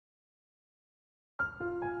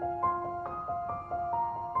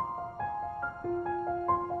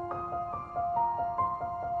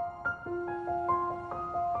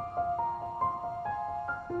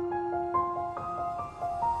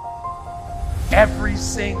Every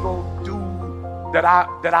single dude that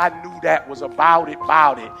I knew that was about it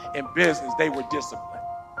in business, they were disciplined,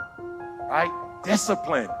 right?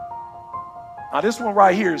 Disciplined. Now this one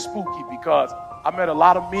right here is spooky because I met a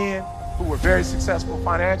lot of men who were very successful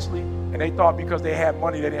financially, and they thought because they had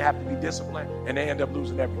money, they didn't have to be disciplined, and they end up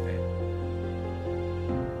losing everything.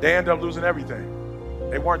 They end up losing everything.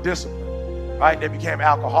 They weren't disciplined, right? They became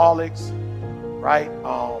alcoholics, right?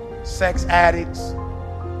 Sex addicts,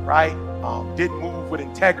 right? Didn't move with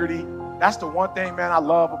integrity. That's the one thing, man, I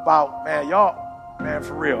love about, man, y'all, man,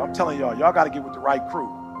 for real. I'm telling y'all got to get with the right crew.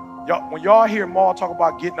 Y'all, when y'all hear Maul talk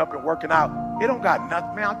about getting up and working out, it don't got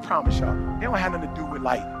nothing, man, I promise y'all. It don't have nothing to do with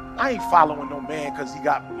like, I ain't following no man because he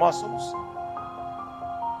got muscles.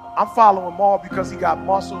 I'm following Maul because he got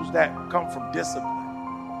muscles that come from discipline.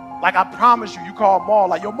 Like I promise you, you call Maul,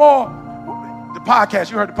 like, yo, Maul, the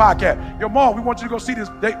podcast, you heard the podcast. Yo, Maul, we want you to go see this.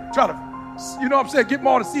 They try to, you know what I'm saying, get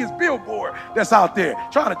Maul to see his billboard that's out there.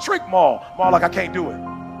 Trying to trick Maul. Maul like, I can't do it.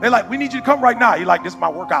 They like, we need you to come right now. He like, this is my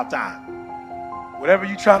workout time. Whatever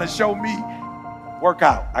you trying to show me, work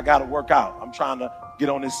out. I got to work out. I'm trying to get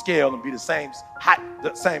on this scale and be the same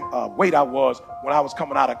weight I was when I was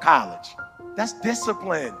coming out of college. That's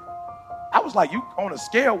discipline. I was like, you on a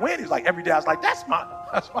scale when? He's like, every day. I was like, that's my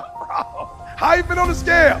problem. How you been on the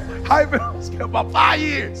scale? How you been on the scale? About 5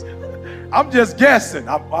 years. I'm just guessing.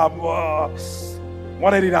 I'm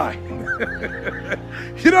 189.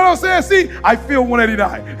 You know what I'm saying? See, I feel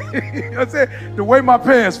 189. You know what I'm saying? The way my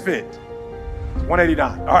pants fit.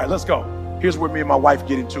 189. All right, let's go. Here's where me and my wife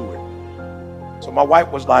get into it. So my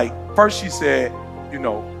wife was like, first she said, you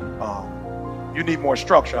know, you need more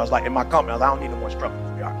structure. I was like, in my company, I don't need no more structure.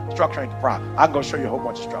 Structure ain't the problem. I can go show you a whole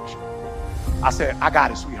bunch of structure. I said, I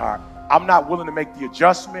got it, sweetheart. I'm not willing to make the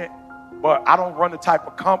adjustment, but I don't run the type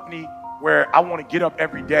of company where I want to get up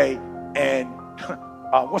every day and,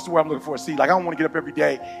 what's the word I'm looking for? See, like I don't want to get up every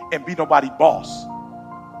day and be nobody's boss.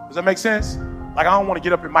 Does that make sense? Like I don't want to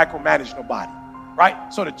get up and micromanage nobody,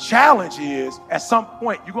 right? So the challenge is, at some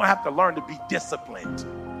point, you're going to have to learn to be disciplined.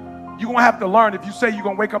 You're going to have to learn, if you say you're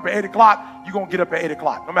going to wake up at 8 o'clock, you're going to get up at 8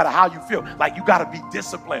 o'clock, no matter how you feel. Like you got to be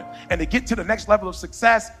disciplined. And to get to the next level of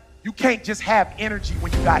success, you can't just have energy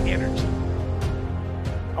when you got energy.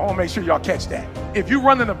 I want to make sure y'all catch that. If you're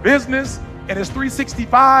running a business and it's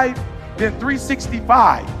 365, then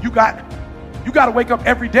 365, you got to wake up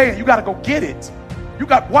every day and you got to go get it.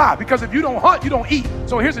 Why? Because if you don't hunt, you don't eat.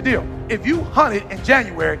 So here's the deal. If you hunted in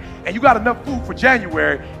January and you got enough food for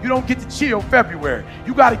January, you don't get to chill February.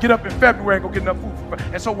 You got to get up in February and go get enough food.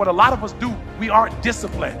 And so what a lot of us do, we aren't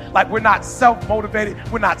disciplined. Like we're not self-motivated.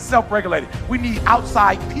 We're not self-regulated. We need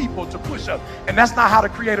outside people to push us. And that's not how the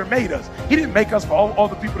Creator made us. He didn't make us for all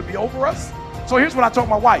other people to be over us. So here's what I told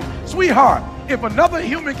my wife. Sweetheart, if another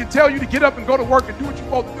human can tell you to get up and go to work and do what you're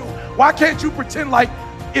supposed to do, why can't you pretend like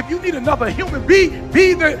if you need another human, be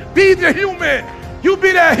the human. You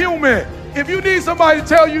be that human. If you need somebody to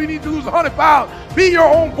tell you need to lose 100 pounds, be your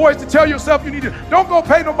own voice to tell yourself you need to. Don't go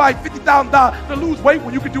pay nobody $50,000 to lose weight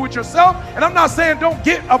when you can do it yourself. And I'm not saying don't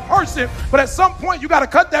get a person, but at some point you got to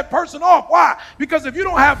cut that person off. Why? Because if you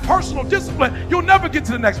don't have personal discipline, you'll never get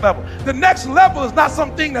to the next level. The next level is not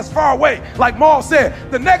something that's far away. Like Maul said,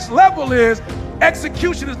 the next level is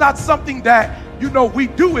execution is not something that we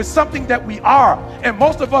do, is something that we are. And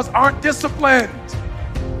most of us aren't disciplined.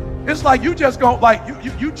 It's like you just go, like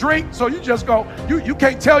you drink, so you just go, you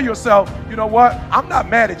can't tell yourself, you know what, I'm not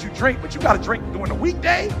mad that you drink, but you got to drink during the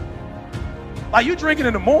weekday. Like you drinking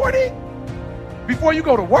in the morning before you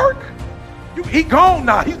go to work. He gone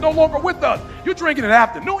now. He's no longer with us. You drinking in the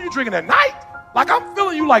afternoon, you drinking at night. Like I'm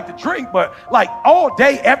feeling you like to drink, but like all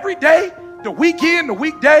day, every day, the weekend, the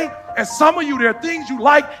weekday. And some of you, there are things you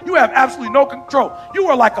like, you have absolutely no control. You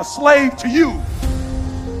are like a slave to you.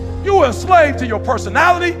 You are a slave to your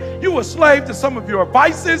personality. You are a slave to some of your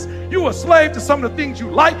vices. You are a slave to some of the things you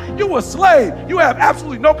like. You are a slave. You have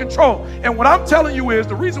absolutely no control. And what I'm telling you is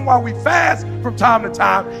the reason why we fast from time to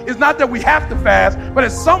time is not that we have to fast, but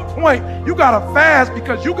at some point you got to fast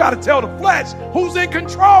because you got to tell the flesh who's in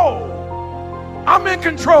control. I'm in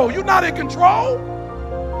control. You're not in control.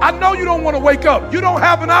 I know you don't want to wake up. You don't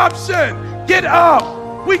have an option. Get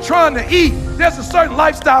up. We trying to eat. There's a certain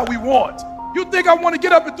lifestyle we want. You think I want to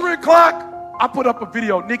get up at 3 o'clock? I put up a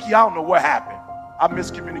video. Nikki, I don't know what happened. I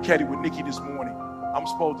miscommunicated with Nikki this morning. I'm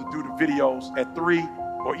supposed to do the videos at 3,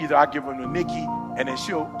 or either I give them to Nikki and then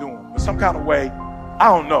she'll do them. But some kind of way, I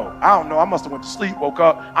don't know. I must have went to sleep, woke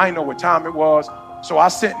up. I didn't know what time it was. So I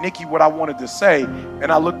sent Nikki what I wanted to say,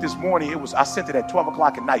 and I looked this morning, I sent it at 12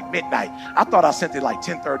 o'clock at night, midnight. I thought I sent it like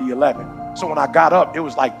 10:30, 11. So when I got up, it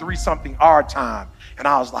was like 3 something our time, and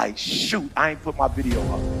I was like, shoot, I ain't put my video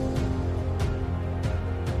up.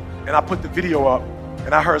 And I put the video up,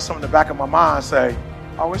 and I heard something in the back of my mind say,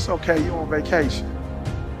 oh, it's okay, you on vacation.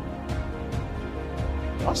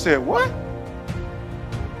 I said, what?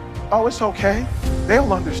 Oh, it's okay.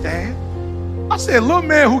 They'll understand. I said, little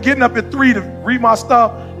man who getting up at 3 to read my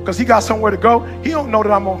stuff because he got somewhere to go, he don't know that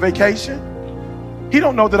I'm on vacation. He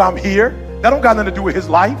don't know that I'm here. That don't got nothing to do with his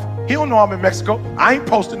life. He don't know I'm in Mexico. I ain't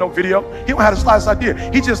posting no video. He don't have the slightest idea.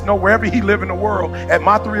 He just know wherever he live in the world, at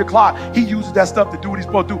my 3 o'clock, he uses that stuff to do what he's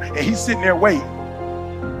supposed to do, and he's sitting there waiting.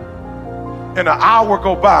 And an hour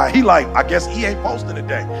go by, he like, I guess he ain't posting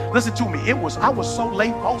today. Listen to me, I was so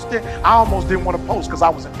late posting, I almost didn't want to post because I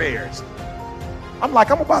was embarrassed. I'm like,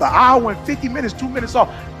 I'm about an hour and 50 minutes, 2 minutes off.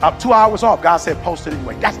 I'm 2 hours off. God said, post it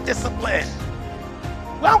anyway. That's discipline.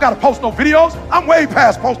 Well, I don't got to post no videos. I'm way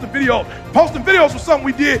past posting videos. Posting videos was something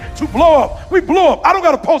we did to blow up. We blew up. I don't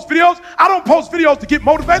got to post videos. I don't post videos to get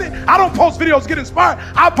motivated. I don't post videos to get inspired.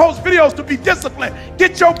 I post videos to be disciplined.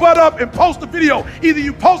 Get your butt up and post a video. Either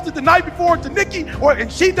you post it the night before to Nikki,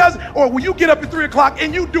 and she does it, or will you get up at 3 o'clock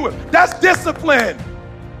and you do it. That's discipline.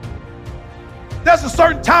 There's a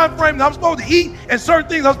certain time frame that I'm supposed to eat, and certain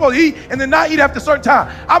things I'm supposed to eat and then not eat after a certain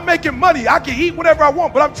time. I'm making money. I can eat whatever I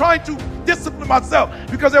want, but I'm trying to discipline myself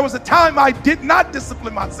because there was a time I did not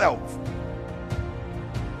discipline myself.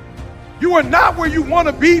 You are not where you want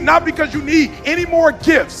to be, not because you need any more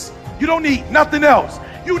gifts. You don't need nothing else.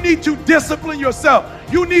 You need to discipline yourself.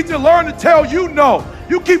 You need to learn to tell you no.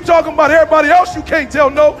 You keep talking about everybody else you can't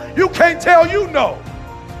tell no. You can't tell you no.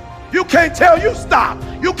 You can't tell you stop.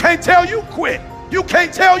 You can't tell you quit. You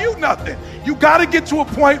can't tell you nothing. You got to get to a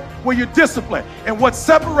point where you're disciplined. And what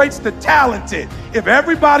separates the talented, if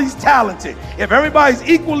everybody's talented, if everybody's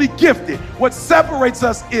equally gifted, what separates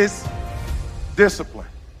us is discipline.